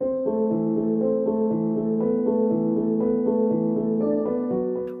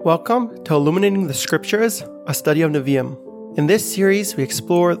Welcome to Illuminating the Scriptures, a study of Nevi'im. In this series, we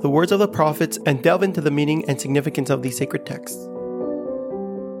explore the words of the prophets and delve into the meaning and significance of these sacred texts.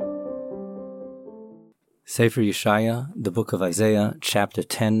 Sefer Yeshaya, the book of Isaiah, chapter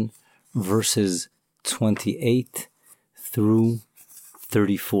 10, verses 28 through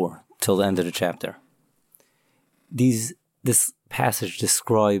 34, till the end of the chapter. This passage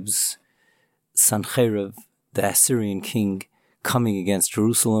describes Sancherib, the Assyrian king, coming against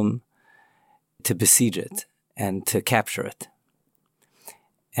Jerusalem to besiege it and to capture it.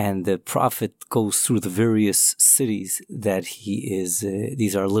 And the prophet goes through the various cities that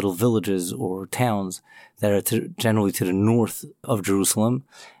these are little villages or towns that are generally to the north of Jerusalem,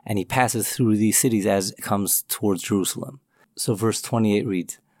 and he passes through these cities as it comes towards Jerusalem. So verse 28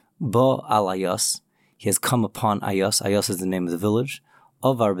 reads, Ba al Ayas, he has come upon Ayas. Ayas is the name of the village.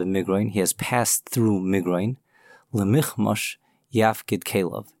 Avar b'Migrain, he has passed through Migrain. Lemichmash Yafkid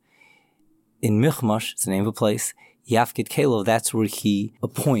Caleb. In Michmash, it's the name of a place, Yafkid Caleb, that's where he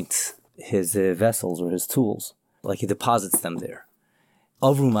appoints his vessels or his tools, like he deposits them there.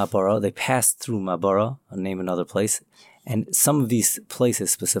 Avru Mabara, they passed through Mabara, I'll name another place, and some of these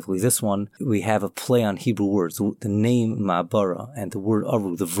places, specifically this one, we have a play on Hebrew words. The name Mabara and the word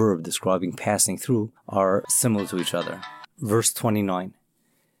Avru, the verb describing passing through, are similar to each other. Verse 29,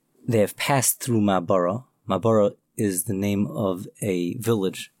 they have passed through Mabara. Mabara is the name of a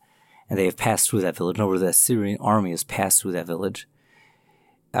village, and they have passed through that village. In other words, the Assyrian army has passed through that village.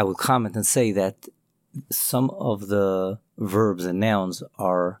 I would comment and say that some of the verbs and nouns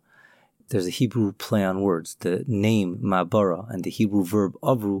there's a Hebrew play on words. The name Mabara and the Hebrew verb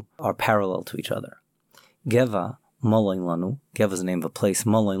Avru are parallel to each other. Geva, Malain Lanu. Geva is the name of a place.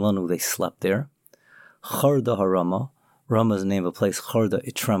 Malain Lanu, they slept there. Charda Harama. Rama is the name of a place. Charda,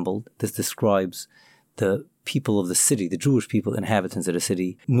 it trembled. This describes the people of the city, the Jewish people, inhabitants of the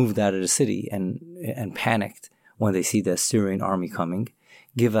city, moved out of the city and panicked when they see the Assyrian army coming.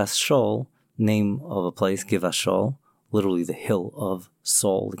 Givas Shaul, name of a place, Givas Shaul, literally the hill of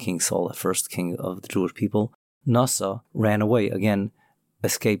Saul, the king Saul, the first king of the Jewish people. Nasa ran away, again,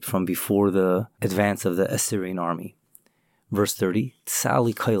 escaped from before the advance of the Assyrian army. Verse 30,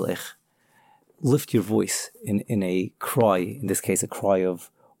 Tsali Kailech, lift your voice in a cry, in this case a cry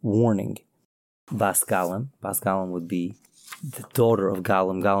of warning. Bas Galim would be the daughter of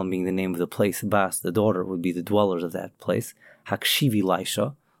Galim, Galim being the name of the place. Bas, the daughter, would be the dwellers of that place. Hakshivi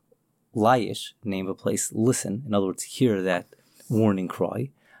Laisha, Laish, name of a place, listen, in other words, hear that warning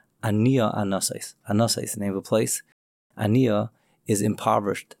cry. Ania Anasais, Anasais, name of a place. Ania is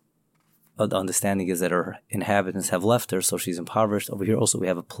impoverished. The understanding is that her inhabitants have left her, so she's impoverished. Over here also we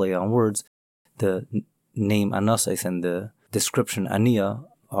have a play on words. The name Anasais and the description Ania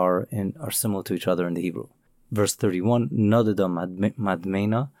are similar to each other in the Hebrew. Verse 31, Nadada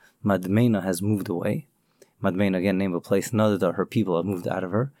Madmena. Madmena has moved away. Madmena, again, name of a place. Nadada, her people have moved out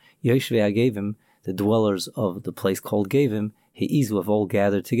of her. Yeshvei gave him, the dwellers of the place called gave him, Heizu have all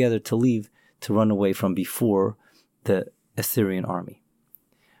gathered together to leave, to run away from before the Assyrian army.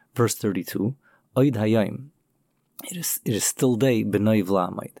 Verse 32, Oid Hayim. It is still day, B'Naiv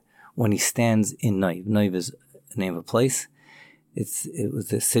La'amid, when he stands in Naiv. Naiv is a name of a place. It was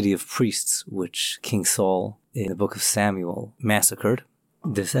the city of priests which King Saul in the book of Samuel massacred.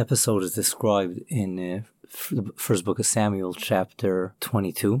 This episode is described in the first book of Samuel, chapter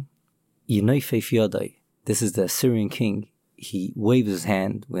 22. This is the Assyrian king. He waves his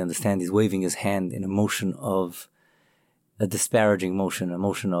hand. We understand he's waving his hand in a motion of a disparaging motion, a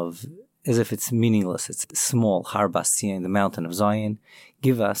motion of as if it's meaningless. It's small. Har Basian, the mountain of Zion.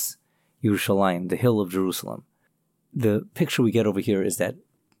 Give us Yerushalayim, the hill of Jerusalem. The picture we get over here is that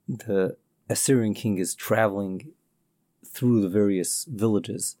the Assyrian king is traveling through the various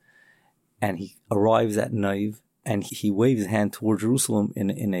villages, and he arrives at Naiv, and he waves his hand toward Jerusalem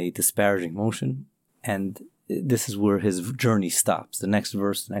in a disparaging motion, and this is where his journey stops. The next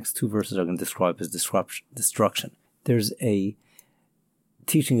two verses are going to describe his destruction. There's a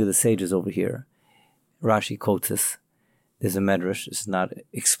teaching of the sages over here. Rashi quotes this. There's a medrash. It's not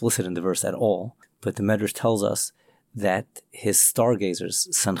explicit in the verse at all, but the medrash tells us that his stargazers,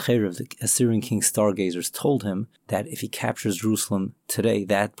 Sancherib, the Assyrian king's stargazers, told him that if he captures Jerusalem today,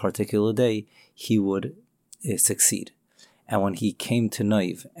 that particular day, he would succeed. And when he came to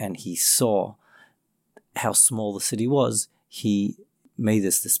Naiv and he saw how small the city was, he made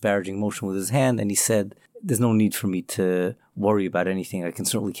this disparaging motion with his hand and he said, there's no need for me to worry about anything. I can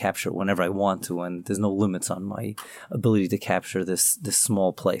certainly capture it whenever I want to, and there's no limits on my ability to capture this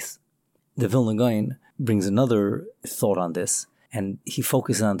small place. The Vilna Gaon brings another thought on this, and he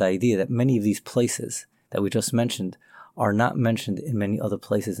focuses on the idea that many of these places that we just mentioned are not mentioned in many other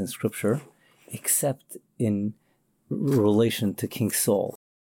places in Scripture, except in relation to King Saul.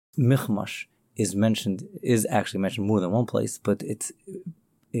 Michmash is actually mentioned more than one place, but it's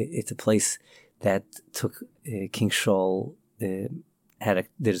a place that took King Saul did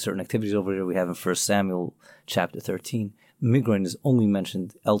certain activities over here. We have in 1 Samuel chapter 13. Migraine is only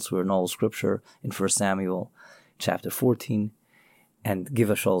mentioned elsewhere in all Scripture in 1 Samuel chapter 14, and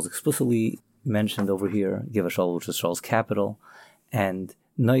Givashal is explicitly mentioned over here. Givashal, which is Shaul's capital, and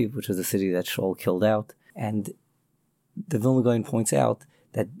Naiv, which is the city that Shaul killed out. And the Vilna Gaon points out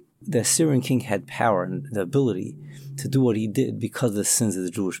that the Assyrian king had power and the ability to do what he did because of the sins of the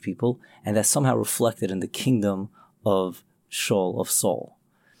Jewish people, and that somehow reflected in the kingdom of Shaul, of Saul.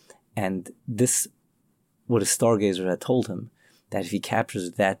 And this, what a stargazer had told him, that if he captures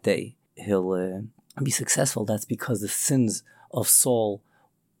it that day, he'll be successful. That's because the sins of Saul,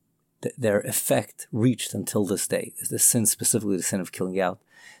 their effect reached until this day. The sin, specifically the sin of killing out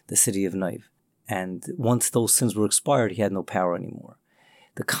the city of Naiv. And once those sins were expired, he had no power anymore.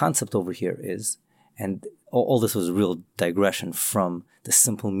 The concept over here is, and all this was a real digression from the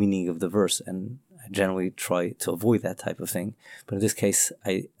simple meaning of the verse, and I generally try to avoid that type of thing. But in this case,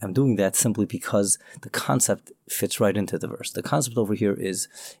 I'm doing that simply because the concept fits right into the verse. The concept over here is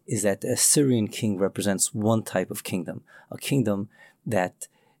that the Assyrian king represents one type of kingdom, a kingdom that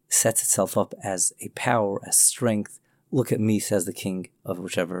sets itself up as a power, as strength. Look at me, says the king of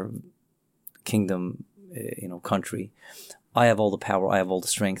whichever kingdom, country. I have all the power, I have all the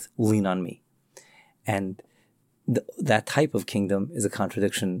strength, lean on me. And that type of kingdom is a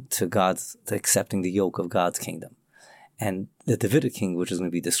contradiction to accepting the yoke of God's kingdom. And the Davidic king, which is going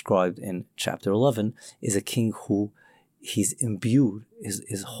to be described in chapter 11, is a king who he's imbued,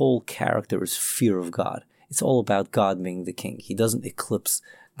 his whole character is fear of God. It's all about God being the king. He doesn't eclipse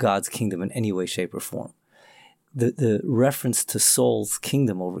God's kingdom in any way, shape, or form. The reference to Saul's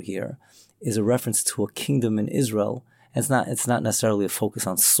kingdom over here is a reference to a kingdom in Israel. It's not necessarily a focus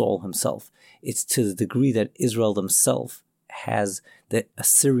on Saul himself. It's to the degree that Israel themselves has the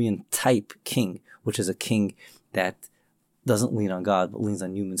Assyrian type king, which is a king that doesn't lean on God, but leans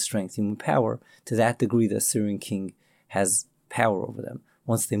on human strength, human power. To that degree, the Assyrian king has power over them.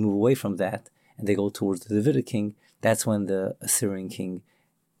 Once they move away from that and they go towards the Davidic king, that's when the Assyrian king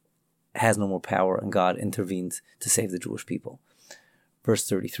has no more power and God intervenes to save the Jewish people. Verse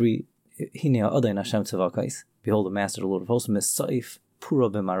 33, behold, the master, the Lord of hosts, Mesaif Pura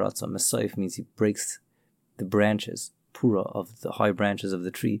b'maratza. Mesaif means he breaks the branches, Pura, of the high branches of the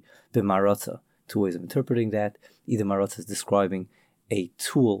tree, b'maratza. Two ways of interpreting that. Either maratza is describing a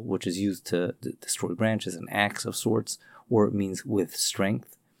tool which is used to destroy branches, an axe of sorts, or it means with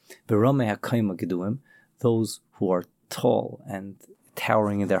strength. Berame hakayma geduim, those who are tall and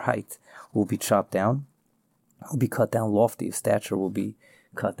towering in their height will be chopped down, will be cut down, lofty of stature will be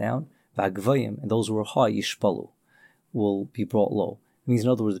cut down. Vagvayim, and those who are high, yishpalu, will be brought low. It means, in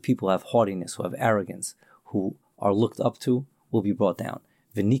other words, the people who have haughtiness, who have arrogance, who are looked up to, will be brought down.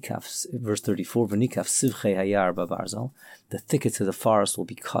 V'nikaf, verse 34, V'nikaf sivchei hayar b'barzel, the thickets of the forest will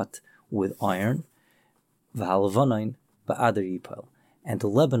be cut with iron. V'halavanayin ba'adar yipal, and the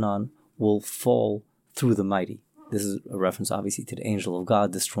Lebanon will fall through the mighty. This is a reference, obviously, to the angel of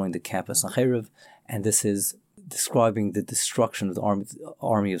God destroying the camp of Sancheriv, and this is describing the destruction of the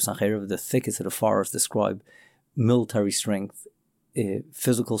army of Sancheriv. The thickets of the forest describe military strength,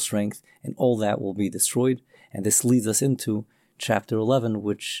 physical strength, and all that will be destroyed. And this leads us into chapter 11,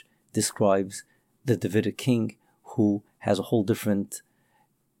 which describes the Davidic king, who has a whole different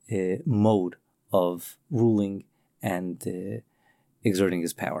mode of ruling and exerting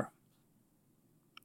his power.